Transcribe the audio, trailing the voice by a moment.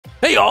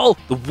Hey all!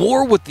 The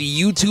war with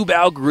the YouTube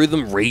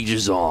algorithm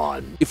rages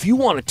on. If you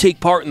want to take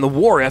part in the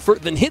war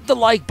effort, then hit the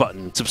like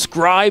button,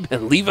 subscribe,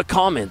 and leave a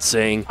comment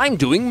saying, I'm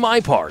doing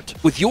my part.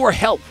 With your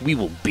help, we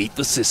will beat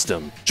the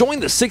system. Join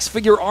the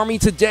six-figure army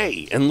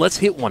today, and let's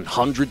hit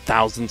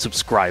 100,000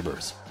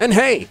 subscribers. And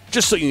hey,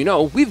 just so you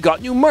know, we've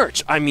got new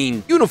merch,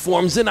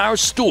 uniforms in our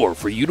store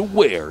for you to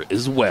wear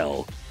as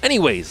well.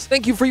 Anyways,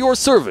 thank you for your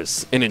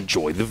service, and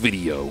enjoy the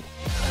video.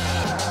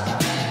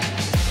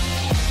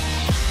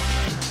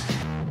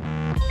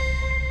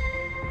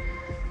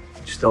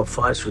 Start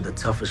fights with the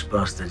toughest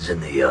bastards in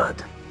the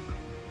yard.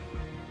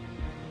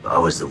 But I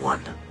was the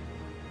one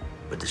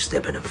with the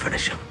step in and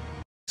finish him.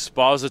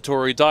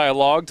 Expository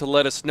dialogue to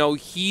let us know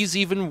he's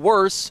even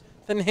worse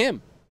than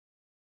him.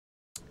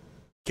 In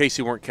case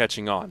you weren't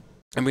catching on.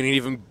 I mean,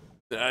 even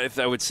if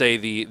I would say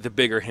the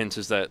bigger hint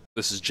is that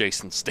this is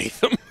Jason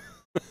Statham.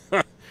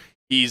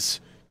 He's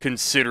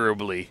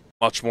considerably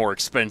much more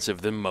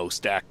expensive than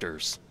most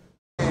actors.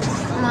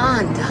 Come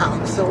on,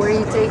 Dom. So where are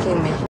you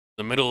taking me?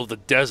 The middle of the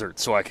desert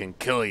so I can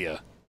kill you.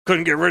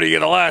 Couldn't get rid of you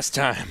the last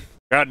time.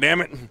 God damn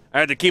it,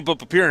 I had to keep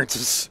up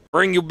appearances.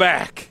 Bring you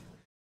back.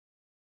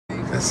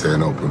 They say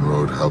an open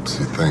road helps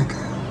you think.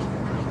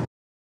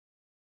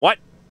 What?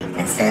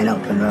 They say an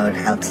open road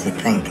helps you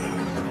think.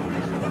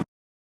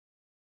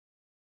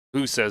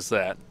 Who says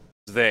that?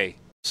 They.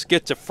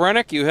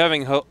 Schizophrenic? You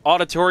having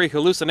auditory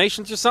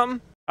hallucinations or something?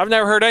 I've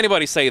never heard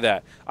anybody say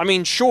that. I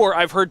mean, sure,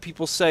 I've heard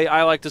people say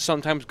I like to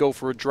sometimes go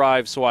for a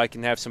drive so I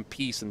can have some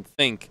peace and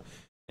think.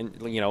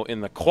 And, you know,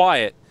 in the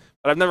quiet,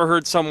 but I've never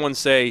heard someone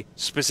say,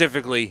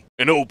 specifically,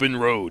 an open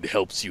road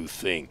helps you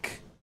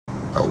think.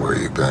 Oh, where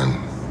you been?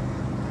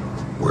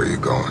 Where you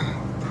going?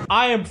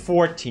 I am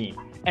 14,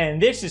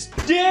 and this is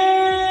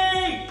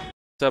deep!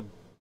 That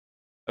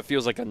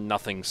feels like a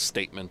nothing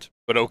statement,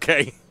 but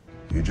okay.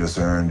 You just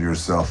earned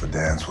yourself a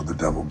dance with the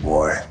devil,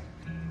 boy.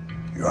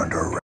 You're under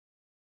arrest.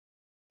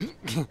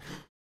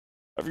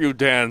 Have you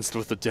danced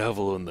with the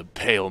devil in the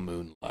pale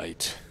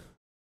moonlight?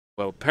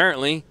 Well,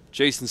 apparently,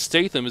 Jason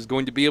Statham is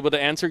going to be able to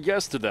answer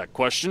yes to that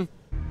question.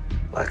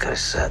 Like I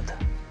said,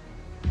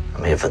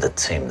 I'm here for the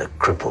team that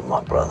crippled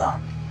my brother.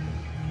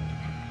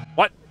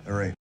 What? All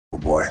right,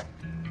 boy.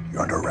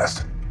 You're under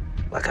arrest.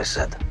 Like I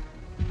said,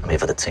 I'm here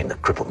for the team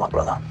that crippled my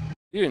brother.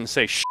 You didn't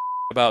say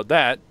about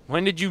that.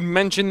 When did you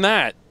mention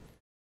that?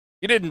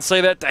 You didn't say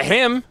that to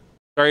him.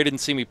 Sorry, you didn't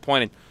see me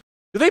pointing.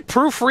 Do they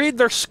proofread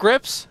their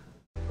scripts?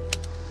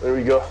 There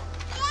we go.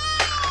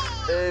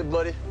 Hey,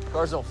 buddy.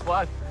 Cars don't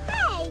fly.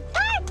 Hey,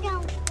 cars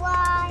don't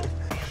fly.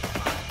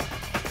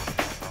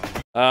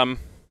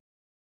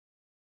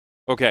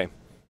 Okay.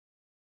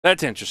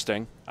 That's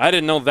interesting. I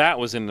didn't know that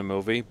was in the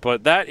movie,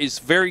 but that is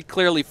very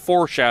clearly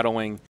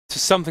foreshadowing to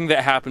something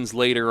that happens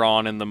later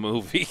on in the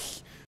movie.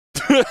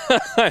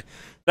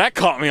 That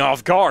caught me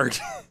off guard.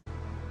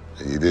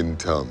 You didn't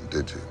tell him,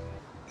 did you?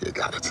 You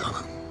gotta tell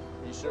him.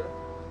 You sure?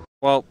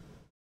 Well,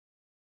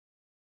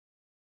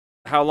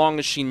 how long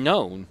has she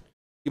known?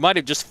 You might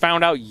have just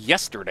found out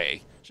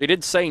yesterday. She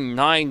did say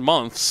 9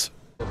 months.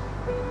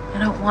 I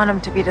don't want him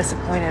to be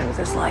disappointed with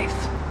his life.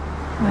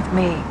 With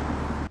me.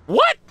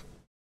 What?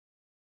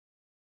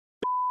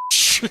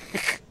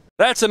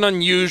 That's an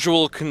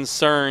unusual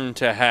concern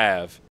to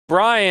have.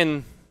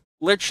 Brian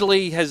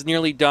literally has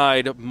nearly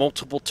died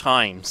multiple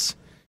times.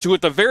 To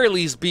at the very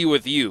least be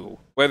with you,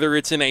 whether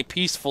it's in a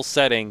peaceful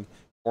setting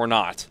or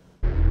not.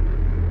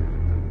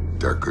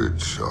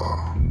 Deckard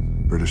Shaw.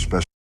 British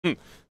special.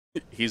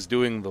 He's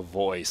doing the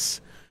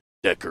voice.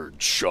 Deckard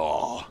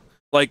Shaw.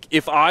 Like,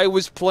 if I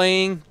was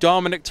playing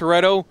Dominic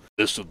Toretto,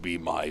 this would be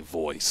my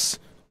voice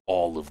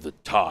all of the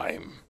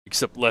time.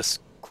 Except less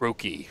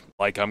croaky,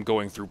 like I'm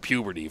going through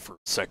puberty for a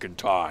second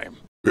time.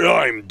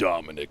 I'm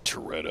Dominic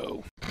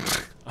Toretto.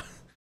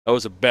 That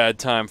was a bad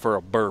time for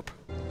a burp.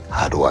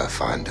 How do I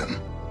find him?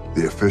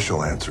 The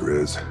official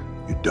answer is,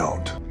 you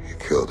don't. He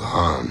killed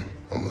Han.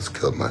 Almost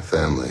killed my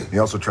family. He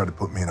also tried to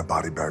put me in a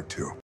body bag,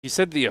 too. He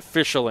said the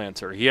official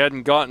answer. He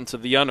hadn't gotten to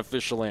the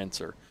unofficial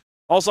answer.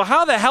 Also,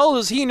 how the hell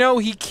does he know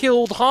he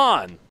killed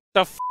Han?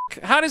 The f***?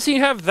 How does he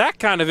have that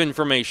kind of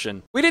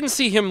information? We didn't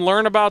see him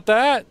learn about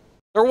that.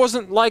 There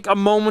wasn't, like, a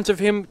moment of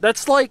him...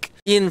 That's like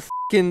in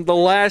f***ing The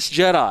Last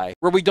Jedi,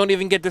 where we don't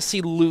even get to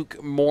see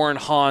Luke mourn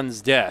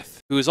Han's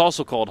death, who is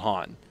also called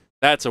Han.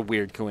 That's a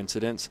weird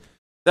coincidence.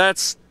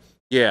 That's...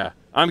 Yeah,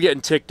 I'm getting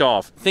ticked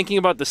off. Thinking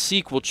about the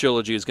sequel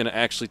trilogy is going to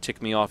actually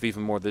tick me off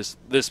even more. This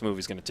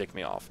movie's going to tick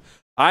me off.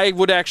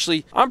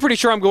 I'm pretty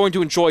sure I'm going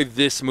to enjoy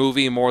this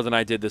movie more than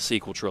I did the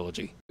sequel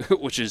trilogy,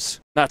 which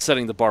is not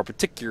setting the bar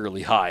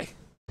particularly high.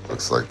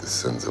 Looks like the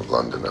sins of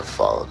London have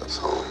followed us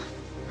home.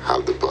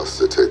 How'd the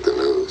buster take the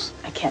news?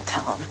 I can't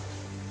tell him.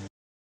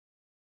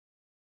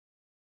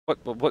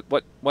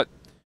 What?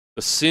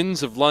 The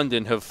sins of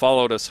London have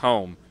followed us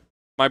home.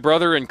 My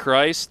brother in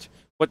Christ?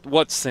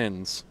 What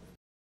sins?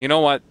 You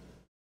know what?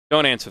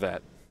 Don't answer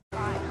that.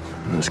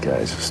 This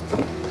guy's just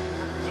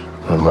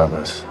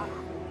relentless.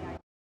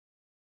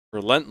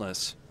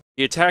 Relentless?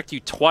 He attacked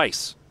you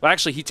twice. Well,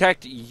 actually, he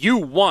attacked you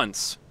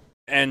once,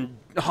 and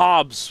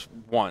Hobbs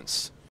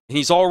once. And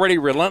he's already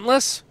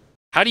relentless?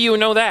 How do you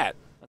know that?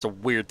 That's a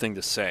weird thing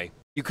to say.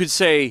 You could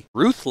say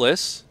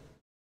ruthless,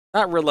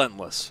 not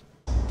relentless.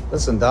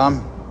 Listen,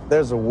 Dom,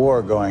 there's a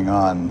war going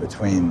on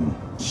between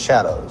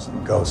shadows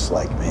and ghosts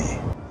like me.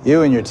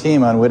 You and your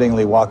team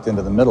unwittingly walked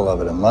into the middle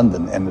of it in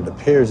London, and it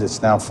appears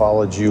it's now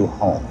followed you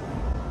home.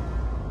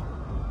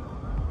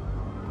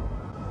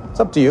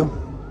 It's up to you.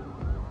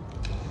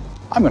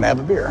 I'm gonna have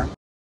a beer.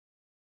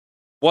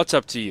 What's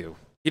up to you?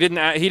 He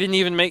didn't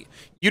even make...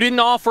 You didn't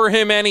offer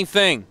him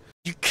anything.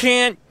 You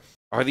can't...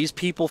 Are these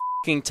people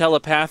f***ing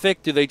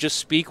telepathic? Do they just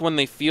speak when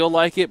they feel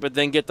like it, but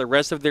then get the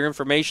rest of their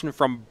information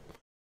from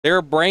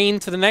their brain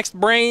to the next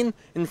brain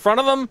in front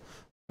of them?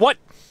 What?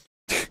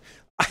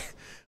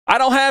 I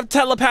don't have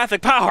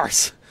telepathic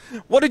powers.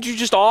 What did you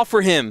just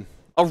offer him?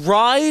 A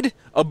ride?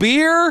 A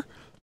beer?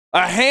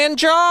 A hand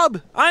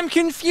job? I'm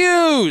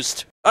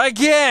confused.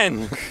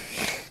 Again.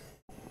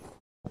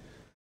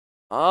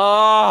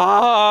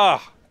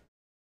 Ah.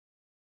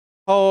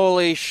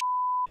 Holy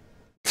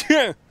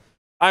shit.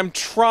 I'm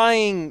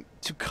trying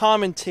to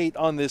commentate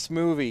on this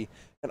movie,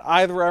 and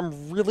either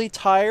I'm really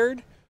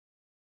tired,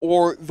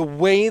 or the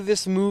way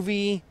this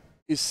movie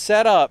is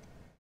set up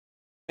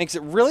makes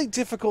it really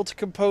difficult to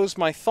compose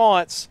my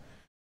thoughts,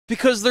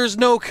 because there's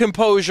no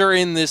composure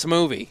in this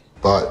movie.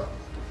 But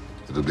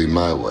it'll be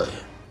my way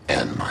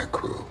and my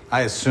crew.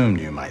 I assumed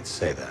you might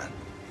say that,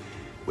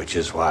 which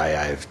is why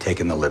I've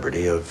taken the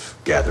liberty of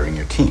gathering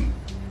your team.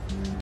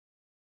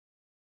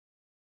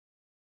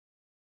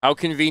 How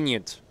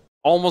convenient.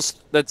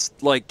 Almost, that's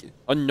like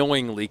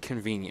annoyingly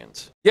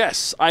convenient.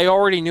 Yes, I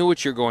already knew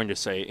what you're going to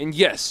say. And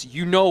yes,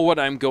 you know what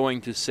I'm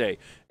going to say.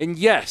 And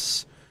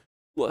yes,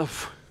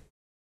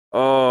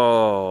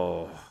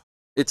 oh,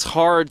 it's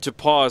hard to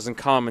pause and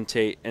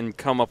commentate and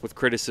come up with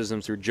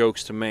criticisms or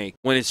jokes to make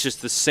when it's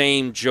just the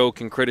same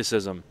joke and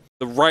criticism.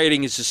 The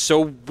writing is just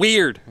so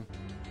weird.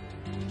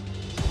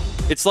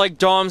 It's like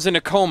Dom's in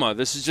a coma.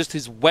 This is just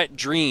his wet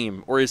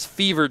dream or his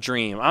fever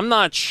dream. I'm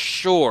not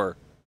sure.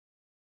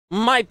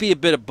 Might be a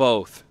bit of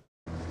both.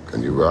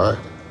 Can you ride?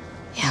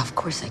 Yeah, of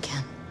course I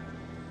can.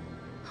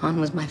 Han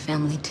was my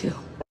family too.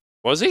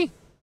 Was he?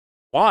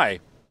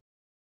 Why?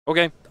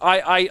 Okay,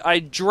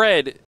 I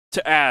dread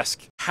to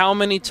ask how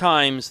many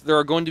times there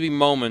are going to be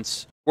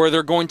moments where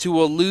they're going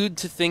to allude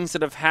to things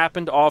that have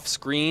happened off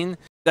screen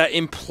that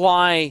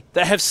imply,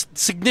 that have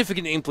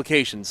significant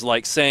implications,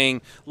 like saying,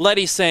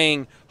 Letty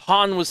saying,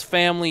 Han was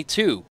family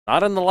too.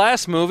 Not in the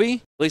last movie,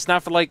 at least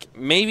not for like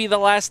maybe the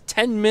last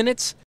 10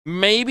 minutes,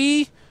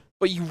 maybe,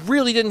 but you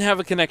really didn't have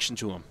a connection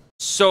to him.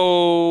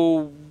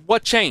 So,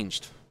 what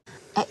changed?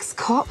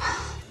 Ex-cop,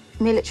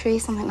 military,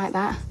 something like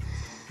that.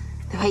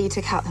 The way you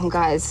took out them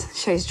guys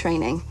shows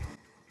training.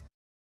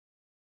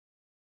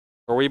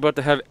 Are we about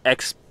to have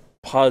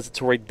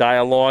expository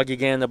dialogue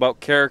again about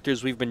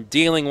characters we've been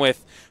dealing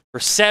with for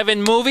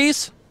 7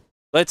 movies?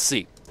 Let's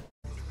see.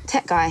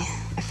 Tech guy,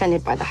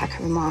 offended by the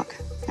hacker remark,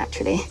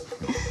 naturally.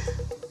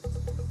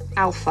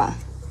 Alpha.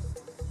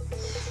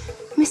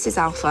 Mrs.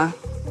 Alpha.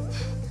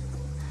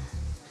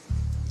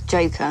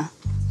 Joker.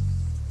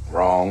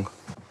 Wrong.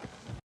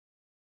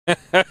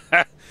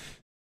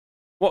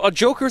 Well, a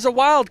Joker's a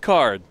wild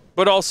card,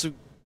 but also,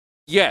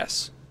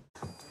 yes.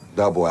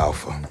 Double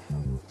alpha.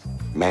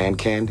 Man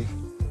candy.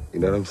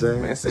 You know what I'm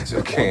saying? Man, sit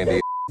your candy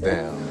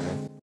down,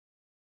 man.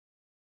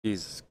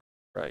 Jesus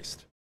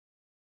Christ.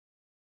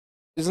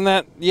 Isn't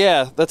that,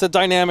 yeah, that's a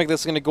dynamic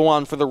that's going to go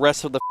on for the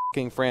rest of the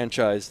fucking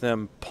franchise,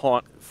 them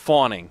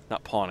fawning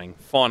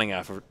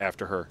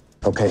after her.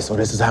 Okay, so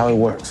this is how it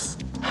works.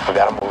 We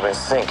gotta move in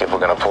sync if we're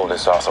gonna pull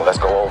this off, so let's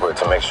go over it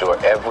to make sure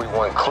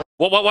everyone clear.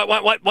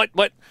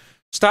 What?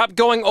 Stop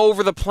going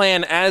over the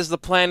plan as the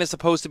plan is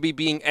supposed to be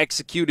being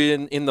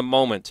executed in the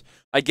moment.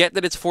 I get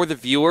that it's for the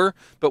viewer,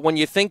 but when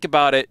you think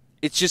about it,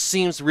 it just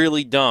seems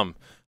really dumb.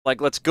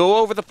 Like, let's go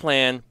over the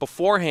plan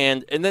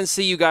beforehand and then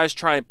see you guys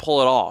try and pull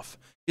it off.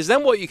 Because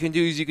then what you can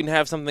do is you can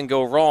have something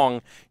go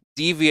wrong,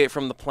 deviate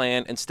from the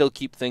plan, and still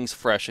keep things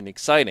fresh and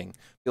exciting.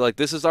 Be like,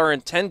 this is our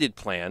intended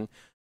plan,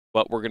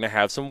 but we're going to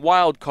have some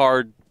wild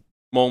card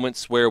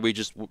moments where we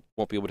just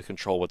won't be able to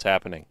control what's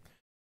happening.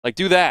 Like,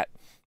 do that.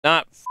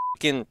 Not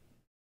fucking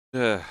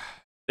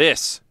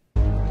this.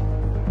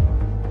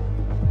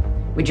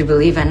 Would you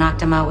believe I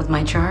knocked him out with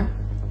my charm?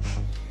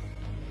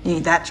 You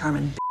ain't that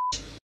charming,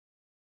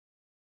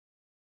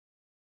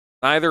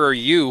 Neither are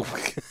you.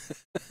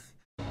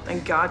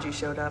 Thank God you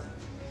showed up.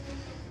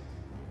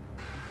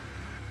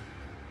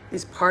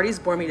 These parties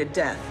bore me to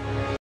death.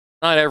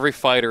 Not every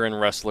fighter and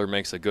wrestler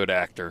makes a good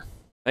actor.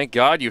 Thank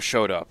God you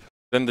showed up.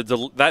 Then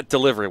that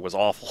delivery was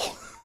awful.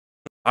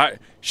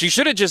 She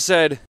should have just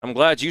said, I'm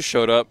glad you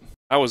showed up.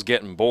 I was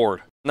getting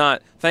bored.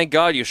 Not, thank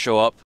God you show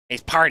up.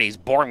 These parties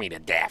bore me to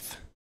death.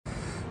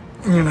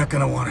 You're not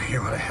gonna want to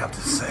hear what I have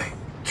to say.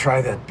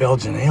 Try that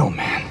Belgian ale,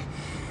 man.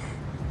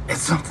 It's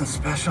something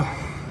special.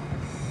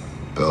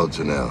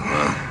 Belgian ale,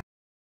 huh?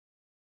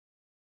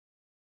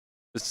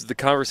 This is the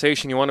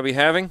conversation you want to be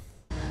having?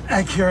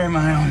 I carry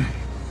my own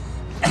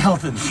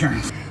health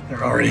insurance.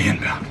 They're already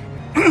inbound.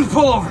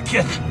 Pull over,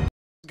 kid.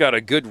 got a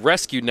good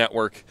rescue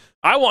network.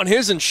 I want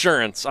his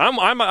insurance.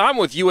 I'm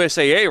with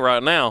USAA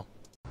right now.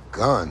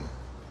 Gun?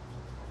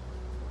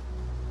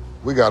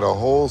 We got a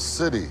whole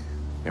city.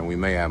 And we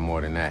may have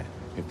more than that.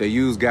 If they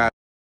use guys...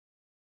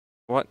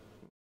 What?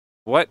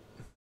 What?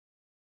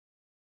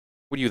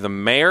 What are you, the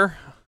mayor?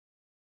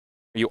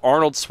 Are you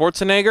Arnold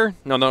Schwarzenegger?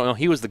 No,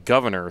 he was the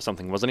governor or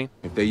something, wasn't he?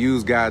 If they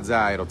use God's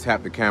eye, it'll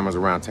tap the cameras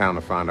around town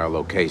to find our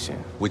location.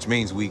 Which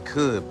means we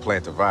could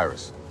plant a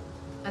virus.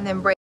 And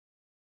then break.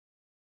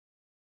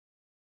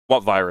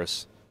 What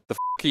virus? The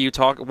f*** are you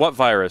talking? What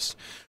virus?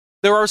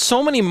 There are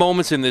so many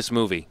moments in this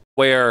movie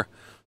where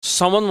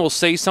someone will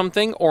say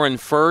something or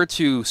infer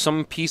to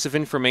some piece of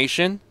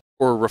information,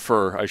 or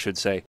refer, I should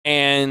say,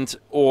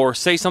 or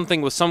say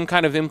something with some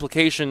kind of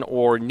implication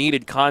or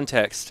needed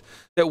context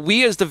that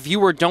we as the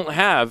viewer don't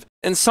have.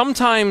 And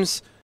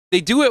sometimes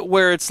they do it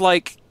where it's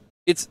like,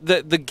 it's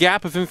the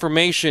gap of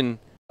information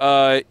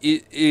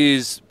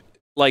is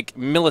like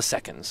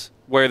milliseconds,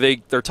 where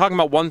they're talking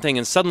about one thing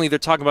and suddenly they're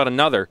talking about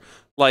another.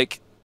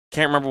 Like,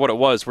 can't remember what it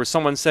was, where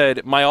someone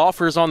said, my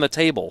offer's on the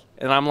table.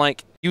 And I'm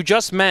like, you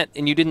just met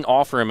and you didn't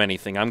offer him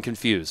anything. I'm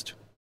confused.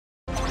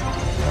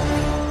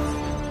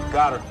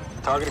 Got her.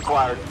 Target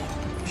acquired.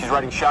 She's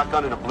riding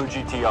shotgun in a blue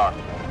GTR.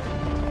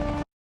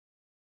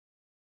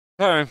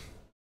 Okay.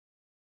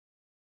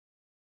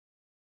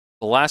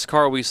 The last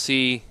car we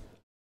see,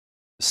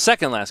 the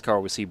second last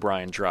car we see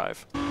Brian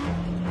drive.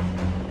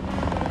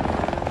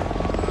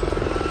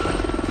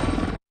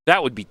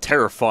 That would be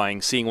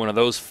terrifying, seeing one of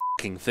those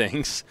fucking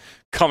things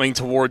coming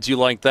towards you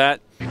like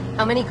that.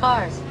 How many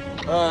cars?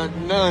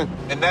 None.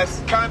 And that's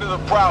kind of the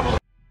problem.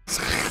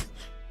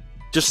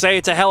 Just say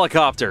it's a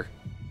helicopter.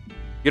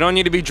 You don't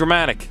need to be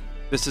dramatic.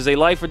 This is a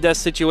life or death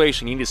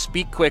situation. You need to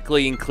speak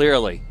quickly and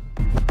clearly.